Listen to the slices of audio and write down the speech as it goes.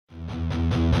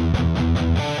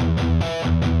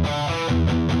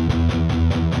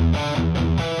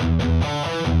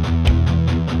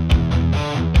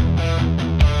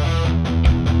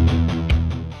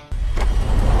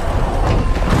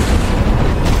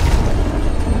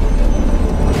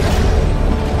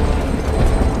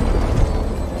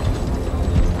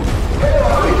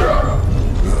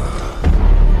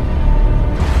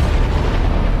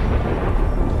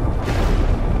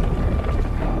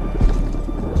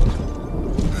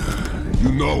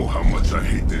You know how much I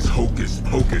hate this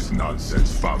hocus-pocus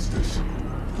nonsense, Faustus.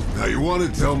 Now you want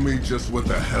to tell me just what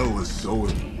the hell is so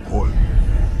important?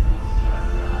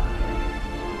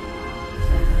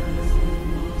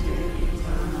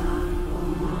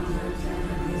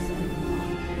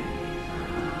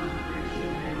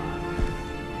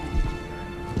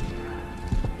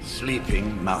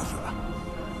 Sleeping Mother,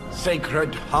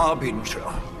 Sacred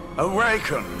Harbinger,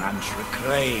 awaken and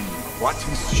reclaim what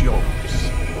is yours.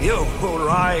 You who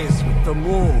rise with the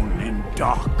moon in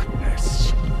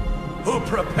darkness, who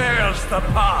prepares the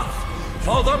path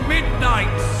for the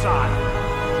midnight sun.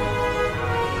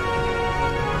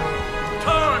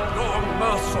 Turn your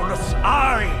merciless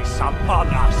eyes upon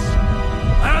us,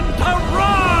 and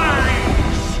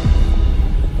arise!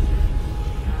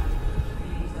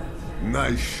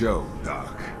 Nice show,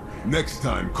 Doc. Next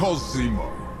time, call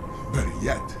Seymour. Better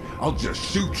yet, I'll just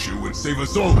shoot you and save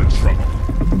us all the trouble.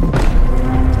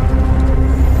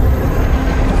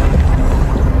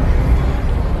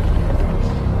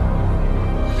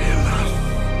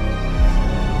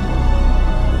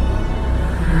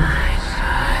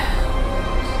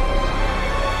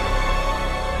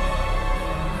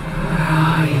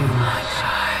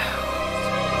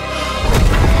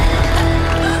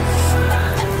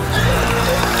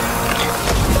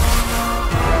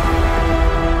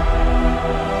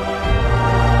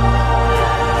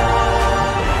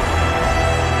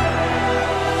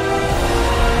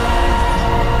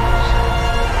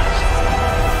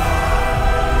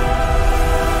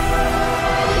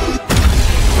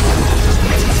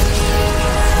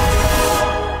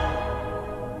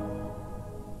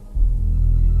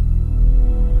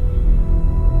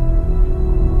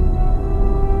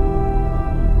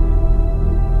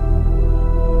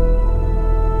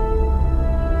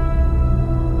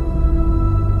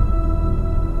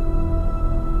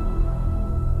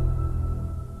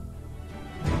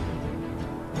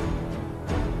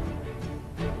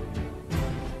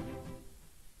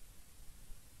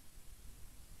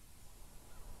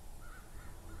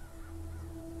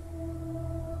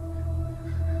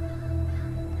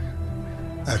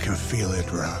 I can feel it,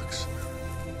 Rox.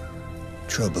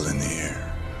 Trouble in the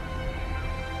air.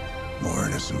 More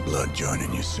innocent blood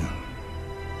joining you soon.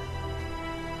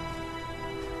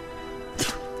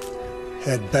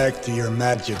 Head back to your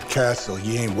magic castle.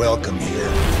 You ain't welcome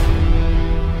here.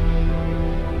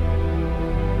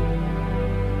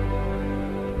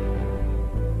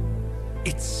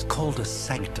 It's called a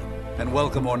sanctum. And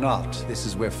welcome or not, this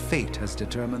is where fate has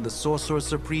determined the Sorcerer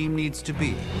Supreme needs to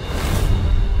be.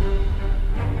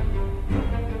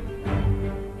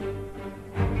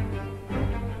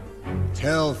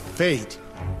 Tell fate.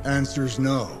 Answers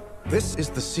no. This is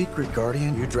the secret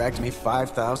guardian you dragged me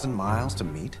 5,000 miles to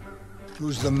meet?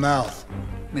 Who's the mouth?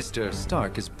 Mr.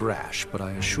 Stark is brash, but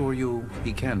I assure you,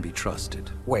 he can be trusted.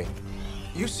 Wait,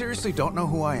 you seriously don't know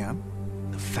who I am?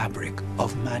 The fabric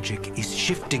of magic is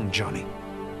shifting, Johnny.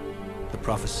 The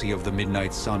prophecy of the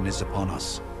Midnight Sun is upon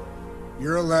us.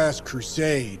 Your last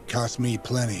crusade cost me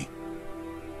plenty.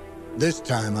 This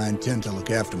time I intend to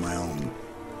look after my own.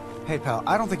 Hey pal,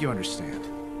 I don't think you understand.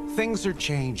 Things are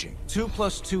changing. 2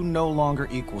 + 2 no longer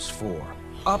equals 4.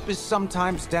 Up is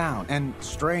sometimes down, and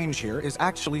strange here is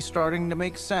actually starting to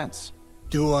make sense.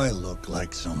 Do I look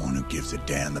like someone who gives a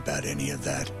damn about any of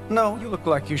that? No, you look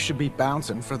like you should be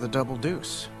bouncing for the double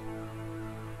deuce.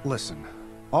 Listen,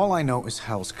 all I know is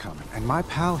hell's coming, and my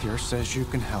pal here says you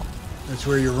can help. That's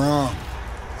where you're wrong.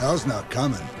 Hell's not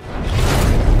coming.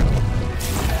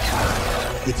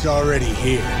 It's already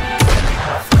here.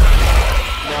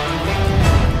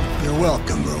 You're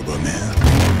welcome, Robo-Man.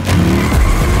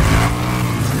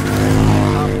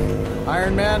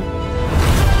 Iron Man?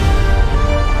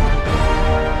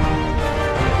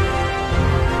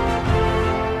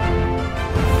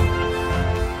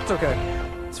 It's okay.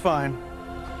 It's fine.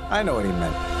 I know what he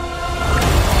meant.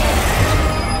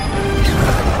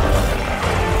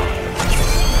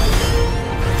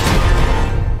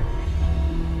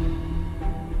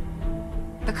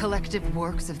 The collective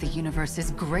works of the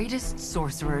universe's greatest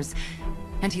sorcerers,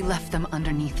 and he left them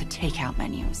underneath the takeout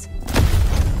menus.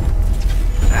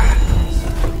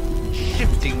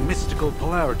 Shifting mystical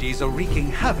polarities are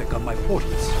wreaking havoc on my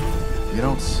portals. You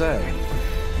don't say.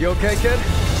 You okay, kid?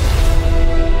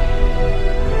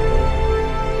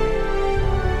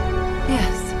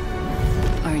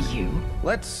 Yes. Are you?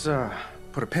 Let's,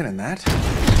 put a pin in that.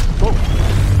 Whoa.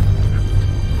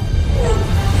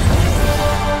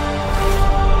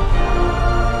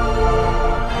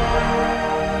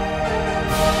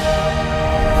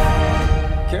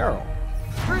 Carol.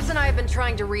 Bruce and I have been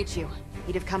trying to reach you.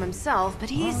 He'd have come himself, but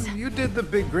he's... You did the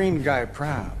big green guy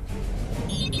proud.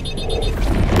 I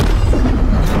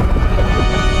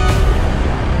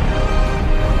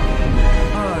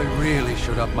really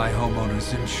should up my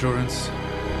homeowner's insurance.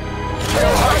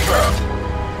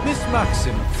 Miss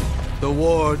Maximoff, the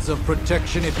wards of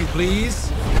protection, if you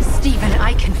please. Stephen,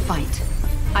 I can fight.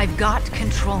 I've got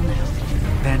control now.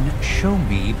 Then show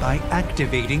me by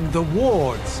activating the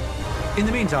wards. In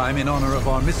the meantime, in honor of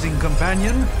our missing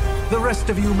companion, the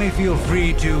rest of you may feel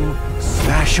free to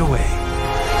smash away.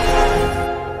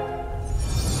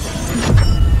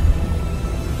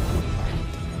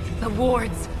 The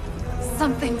wards.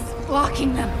 Something's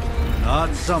blocking them.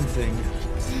 Not something.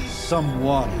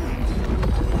 Someone.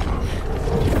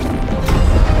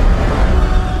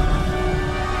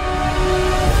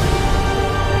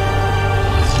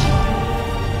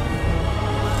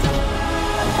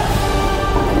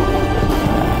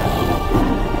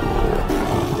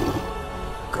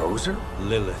 Gozer?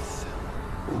 Lilith.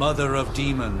 Mother of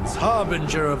demons,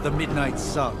 harbinger of the midnight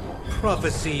sun.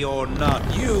 Prophecy or not,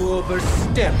 you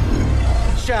overstep.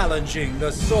 Challenging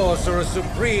the Sorcerer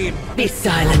Supreme. Be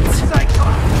silent.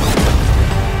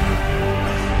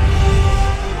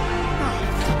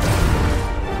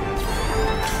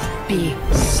 Be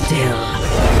still.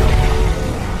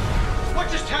 What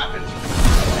just happened?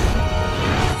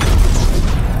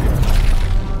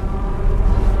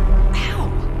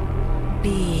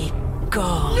 Be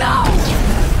gone. No!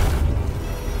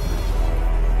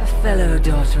 A fellow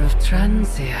daughter of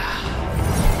Transia.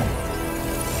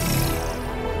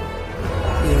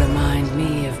 You remind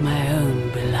me of my own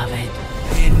beloved.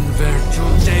 In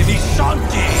virtute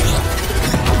vishanti!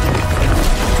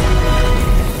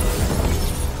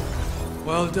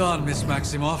 Well done, Miss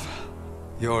Maximoff.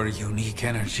 Your unique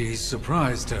energy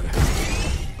surprised her.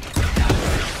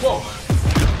 Whoa!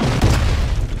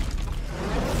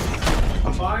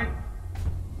 I'm fine.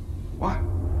 What?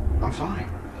 I'm fine.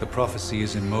 The prophecy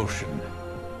is in motion.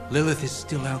 Lilith is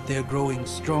still out there growing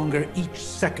stronger each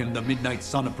second the midnight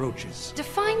sun approaches.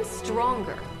 Define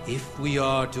stronger. If we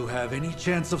are to have any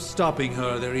chance of stopping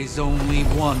her, there is only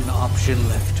one option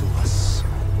left to us.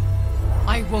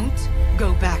 I won't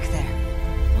go back there.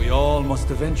 We all must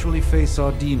eventually face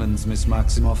our demons, Miss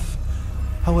Maximoff.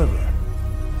 However,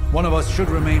 one of us should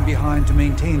remain behind to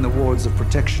maintain the wards of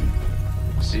protection.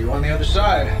 See you on the other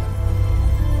side.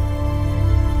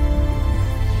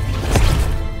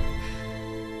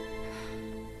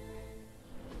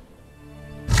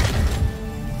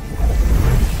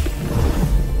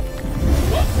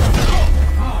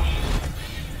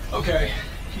 Okay,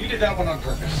 you did that one on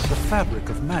purpose. The fabric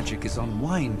of magic is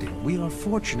unwinding. We are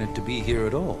fortunate to be here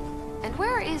at all. And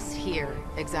where is here,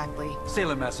 exactly?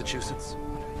 Salem, Massachusetts.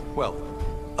 Well,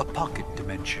 a pocket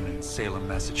dimension in Salem,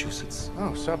 Massachusetts.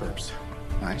 Oh, suburbs.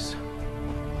 Nice.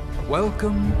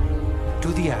 Welcome to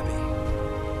the Abbey.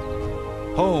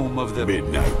 Home of the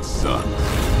Midnight Sun.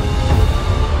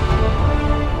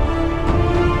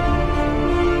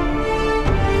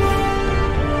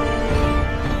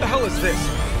 What the hell is this?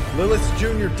 Lilith's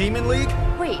Junior Demon League?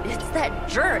 Wait, it's that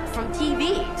jerk from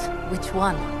TV. Which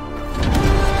one?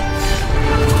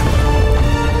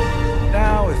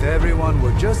 Now, if everyone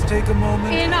would just take a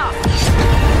moment... Enough!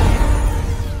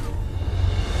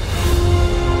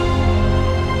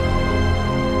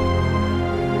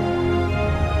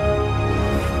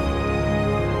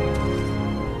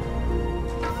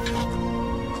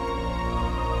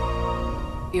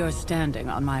 You're standing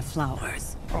on my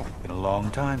flowers. Oh, been a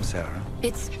long time, Sarah.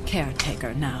 It's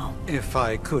caretaker now. If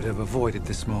I could have avoided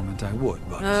this moment, I would,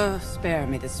 but... Oh, spare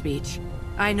me the speech.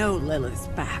 I know Lilith's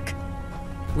back.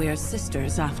 We're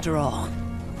sisters after all.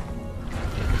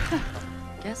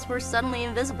 Guess we're suddenly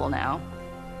invisible now.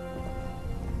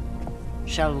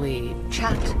 Shall we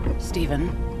chat,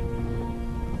 Stephen?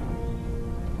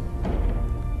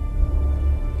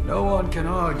 No one can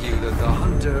argue that the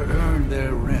Hunter earned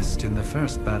their rest in the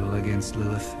first battle against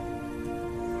Lilith.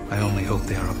 I only hope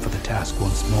they are up for the task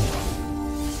once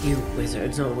more. You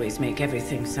wizards always make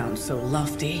everything sound so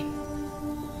lofty.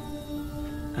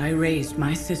 I raised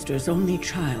my sister's only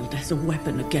child as a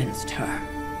weapon against her.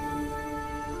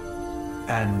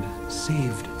 And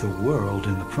saved the world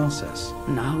in the process.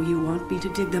 Now you want me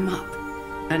to dig them up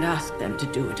and ask them to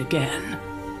do it again.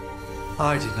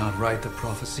 I did not write the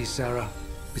prophecy, Sarah.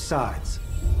 Besides,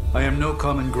 I am no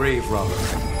common grave robber.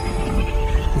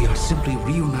 We are simply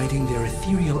reuniting their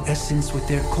ethereal essence with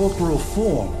their corporal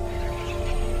form.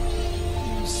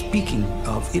 Speaking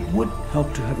of, it would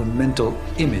help to have a mental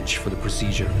image for the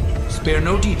procedure. Spare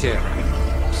no detail.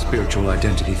 Spiritual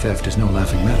identity theft is no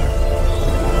laughing matter.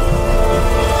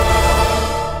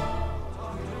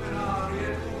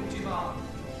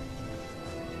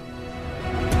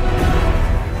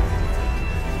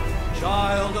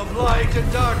 world of light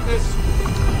and darkness.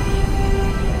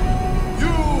 You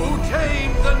who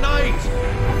tame the night.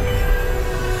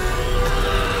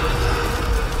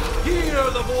 Hear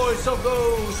the voice of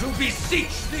those who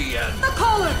beseech the end. The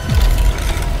caller!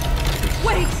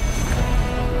 Wait!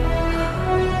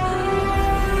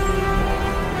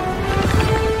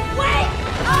 Wait!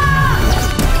 Ah!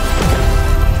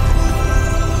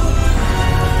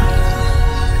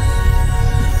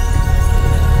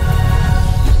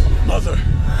 Mother!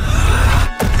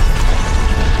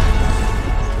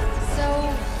 So,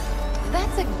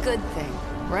 that's a good thing,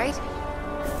 right?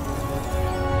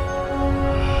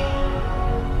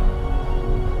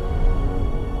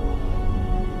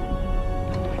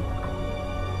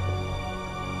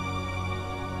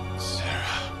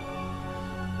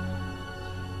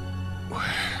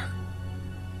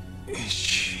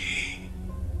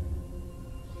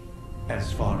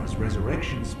 As far as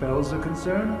resurrection spells are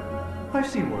concerned, I've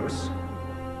seen worse.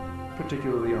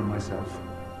 Particularly on myself.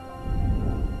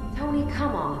 Tony,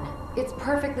 come on. It's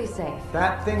perfectly safe.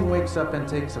 That thing wakes up and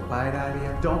takes a bite out of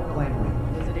you. Don't blame me.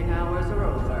 Visiting hours are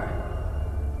over.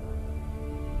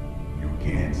 You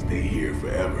can't stay here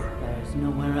forever. There's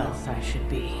nowhere else I should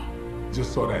be.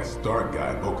 Just saw that Stark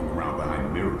guy poking around behind the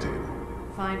mirror table.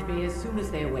 Find me as soon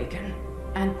as they awaken.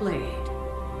 And Blade,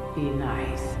 be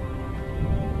nice.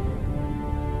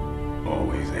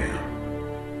 Always am.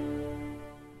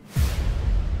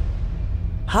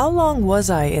 How long was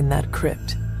I in that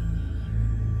crypt?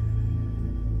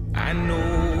 I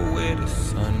know where the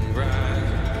sun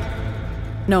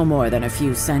rises. No more than a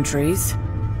few centuries.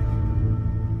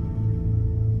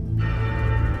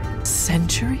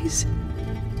 Centuries?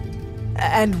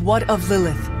 And what of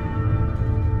Lilith?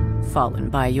 Fallen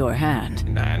by your hand.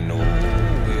 And I know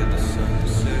where the sun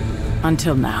sets.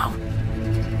 Until now.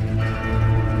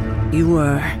 You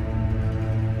were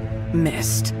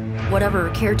missed. Whatever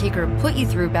caretaker put you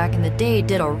through back in the day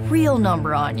did a real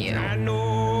number on you. I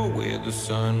know where the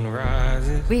sun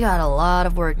rises. We got a lot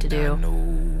of work to do. I know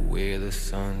where the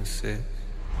sun sets.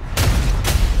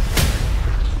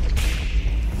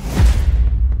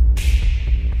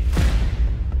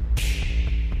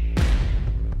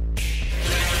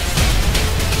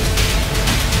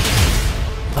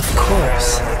 Of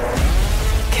course.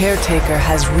 Caretaker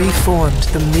has reformed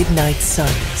the Midnight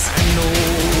Suns. I know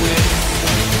where the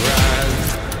sun rises.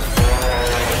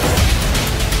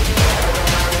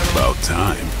 About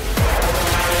time.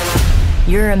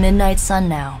 You're a Midnight Sun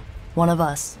now. One of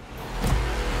us.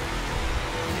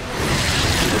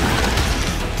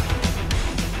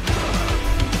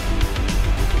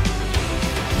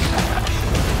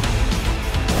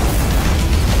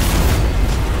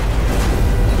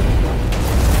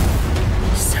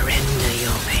 Surrender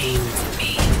your pain to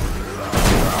me,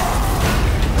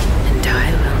 and I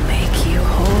will make you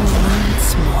whole once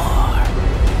more.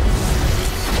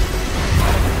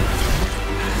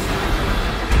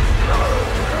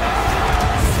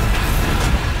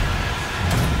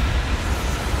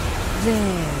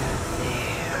 There,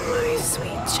 my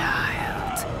sweet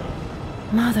child.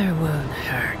 Mother won't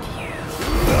hurt you.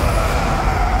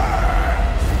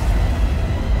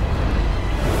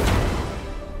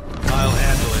 I'll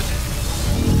handle it.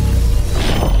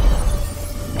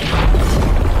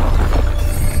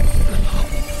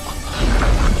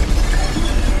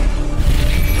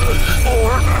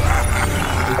 Or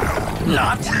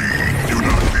not. We do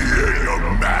not fear your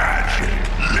magic,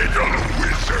 little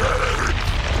wizard.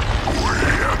 We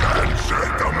have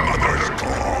answered the Mother's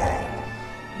call.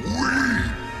 We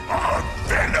are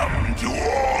venom to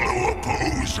all who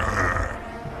oppose her.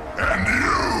 And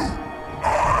you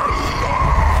are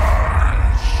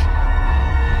large.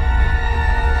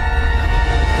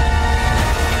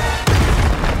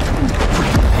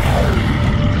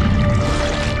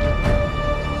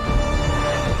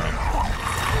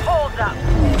 Hold up.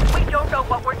 We don't know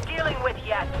what we're dealing with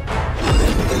yet.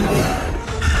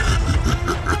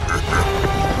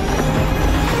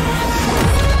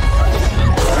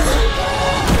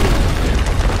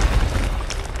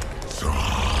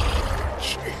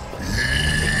 Such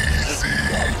easy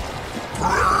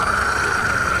prey.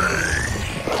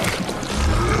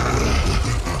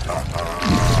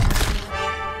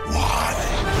 What?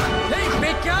 Hey,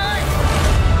 big guy!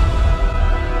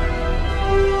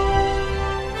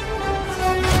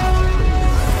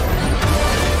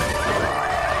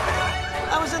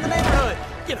 I was in the neighborhood,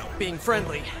 you know, being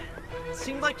friendly.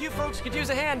 Seemed like you folks could use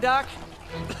a hand, Doc.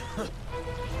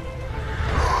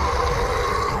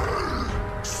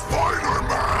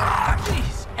 Spider-Man!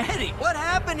 Jeez, Eddie, what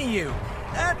happened to you?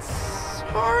 That's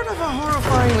sort of a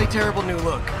horrifyingly terrible new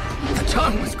look. The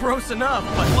tongue was gross enough,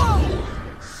 but whoa!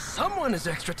 Someone one is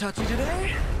extra touchy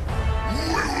today. We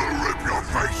will rip your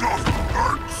face off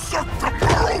and suck the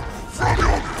marrow from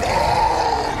your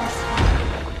bones!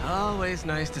 Always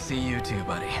nice to see you too,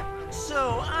 buddy.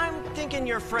 So, I'm thinking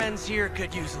your friends here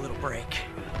could use a little break.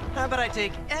 How about I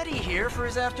take Eddie here for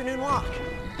his afternoon walk?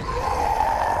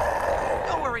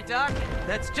 Don't worry, Doc.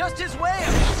 That's just his way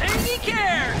of saying he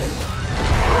cares!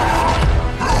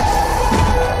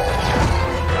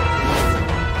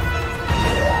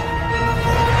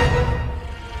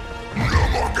 No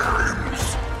more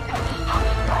games!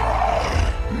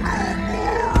 No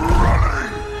more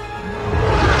running!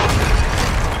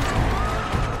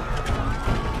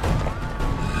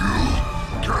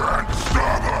 You can't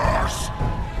stop us,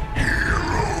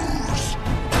 heroes!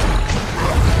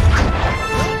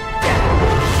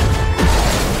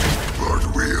 But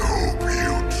we hope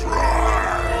you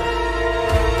try!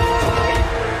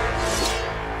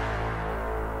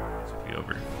 This will be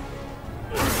over.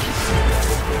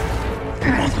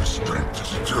 Mother strength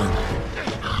is eternal.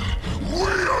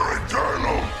 We are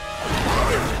eternal!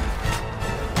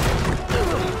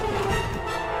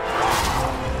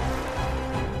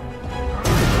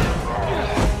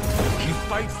 He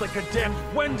fights like a damned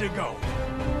Wendigo.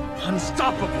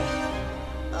 Unstoppable.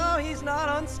 Oh, he's not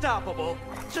unstoppable.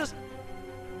 Just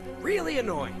really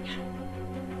annoying.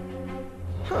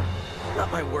 Huh.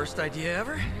 Not my worst idea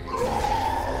ever.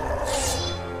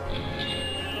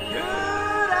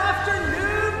 Good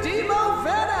afternoon, Demo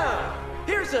Venom!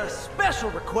 Here's a special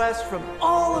request from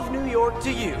all of New York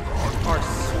to you, our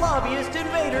slobbiest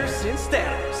invaders since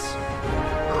Thanos.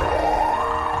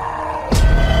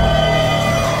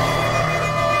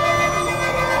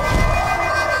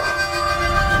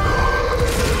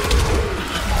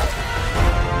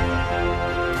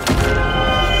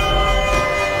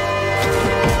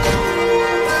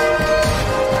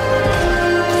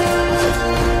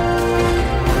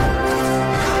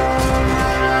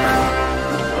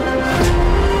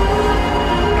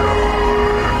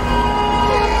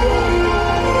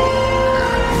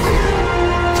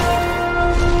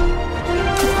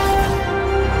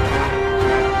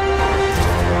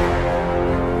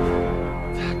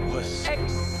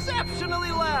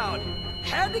 Exceptionally loud!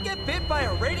 Had to get bit by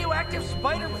a radioactive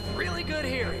spider with really good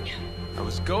hearing. I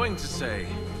was going to say,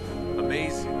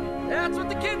 amazing. That's what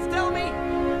the kids tell me.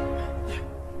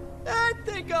 I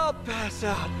think I'll pass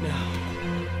out now.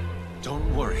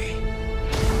 Don't worry.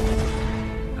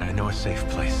 I know a safe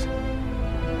place.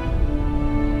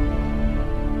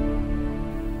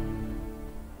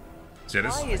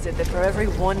 Ceres? Why is it that for every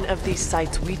one of these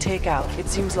sites we take out, it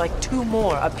seems like 2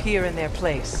 more appear in their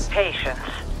place? Patience.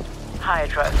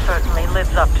 Hydra certainly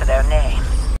lives up to their name.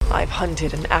 I've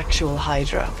hunted an actual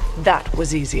Hydra. That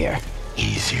was easier.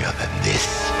 Easier than this?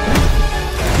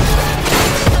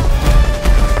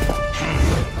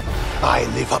 I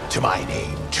live up to my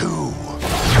name, too.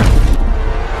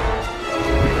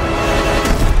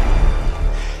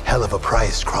 Hell of a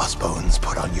price Crossbones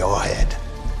put on your head,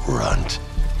 runt.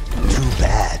 Too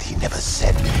bad he never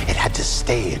said it had to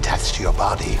stay attached to your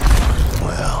body.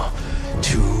 Well,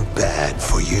 too bad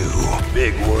for you.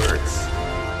 Big words.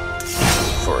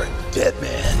 For a dead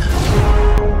man.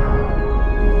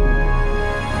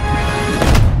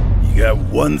 You got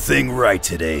one thing right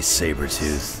today,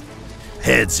 Sabretooth.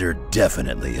 Heads are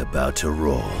definitely about to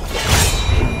roll.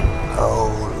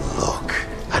 Oh, look.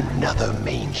 Another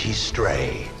mangy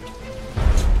stray.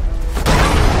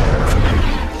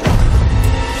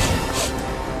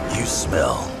 You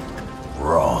smell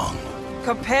wrong.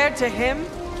 Compared to him?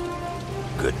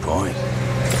 Good point.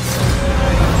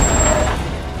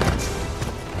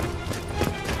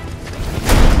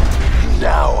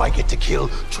 Now I get to kill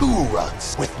 2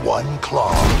 runts with 1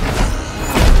 claw.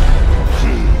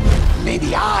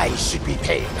 Maybe I should be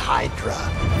paying Hydra.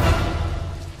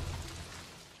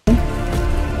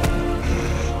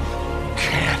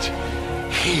 Can't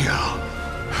heal.